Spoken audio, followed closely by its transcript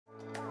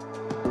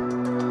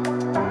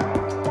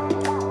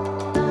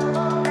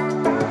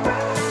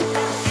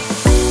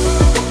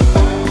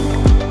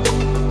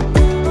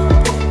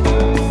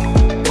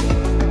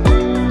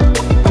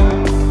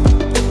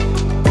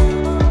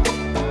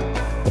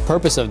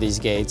purpose of these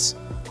gates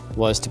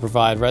was to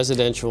provide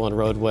residential and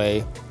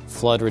roadway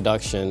flood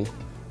reduction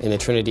in the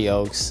Trinity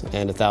Oaks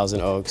and the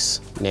Thousand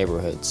Oaks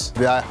neighborhoods.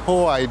 The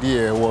whole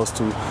idea was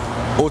to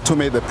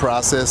automate the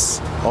process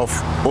of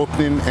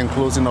opening and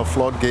closing of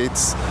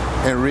floodgates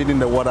and reading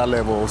the water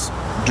levels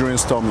during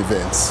storm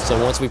events.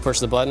 So once we push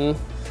the button,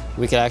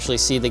 we could actually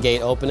see the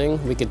gate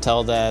opening. We could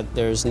tell that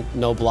there's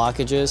no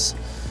blockages.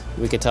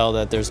 We could tell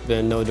that there's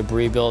been no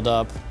debris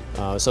buildup.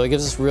 So it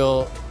gives us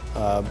real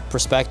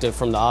perspective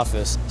from the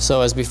office. So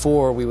as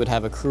before, we would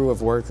have a crew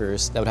of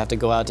workers that would have to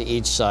go out to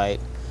each site,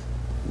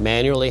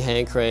 manually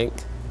hand crank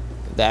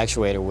the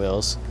actuator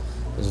wheels.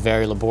 It was a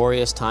very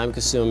laborious,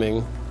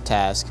 time-consuming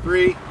task.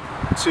 3,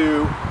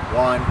 2,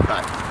 1,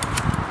 cut.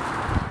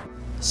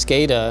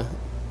 SCADA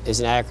is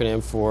an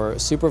acronym for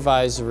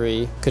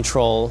Supervisory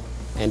Control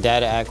and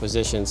Data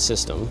Acquisition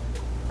System.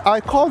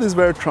 I call this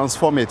very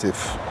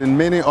transformative. In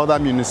many other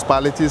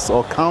municipalities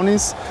or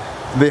counties,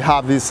 they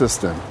have this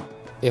system.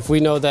 If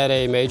we know that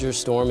a major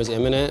storm is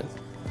imminent,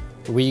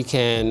 we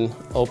can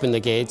open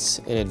the gates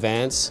in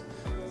advance.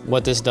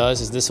 What this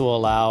does is this will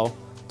allow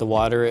the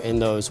water in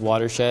those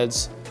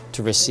watersheds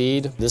to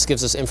recede. This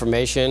gives us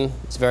information.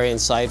 It's very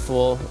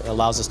insightful. It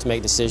allows us to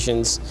make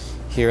decisions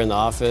here in the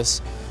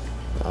office.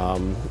 I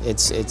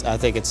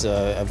think it's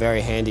a very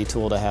handy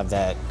tool to have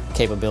that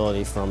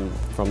capability from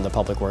the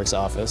Public Works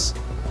office.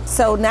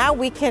 So now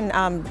we can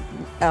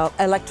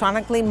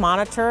electronically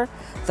monitor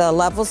the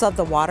levels of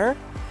the water,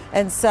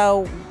 and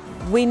so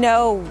we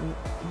know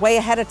way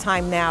ahead of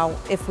time now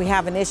if we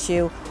have an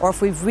issue or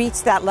if we've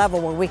reached that level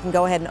where we can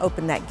go ahead and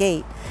open that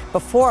gate.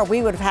 Before,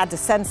 we would have had to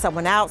send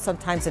someone out,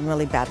 sometimes in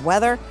really bad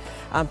weather,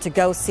 to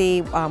go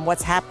see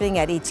what's happening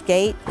at each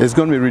gate. It's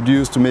going to be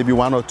reduced to maybe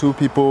 1 or 2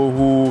 people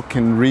who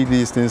can read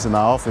these things in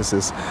our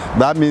offices.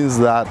 That means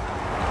that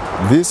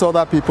these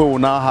other people will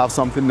now have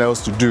something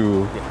else to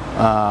do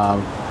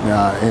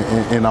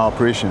in our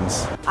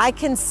operations. I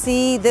can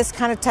see this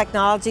kind of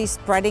technology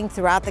spreading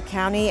throughout the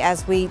county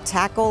as we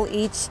tackle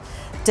each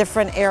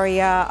different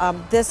area.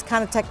 This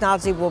kind of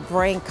technology will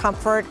bring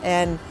comfort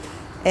and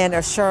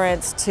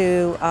assurance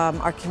to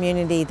our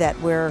community that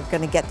we're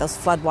going to get those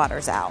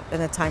floodwaters out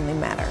in a timely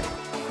manner.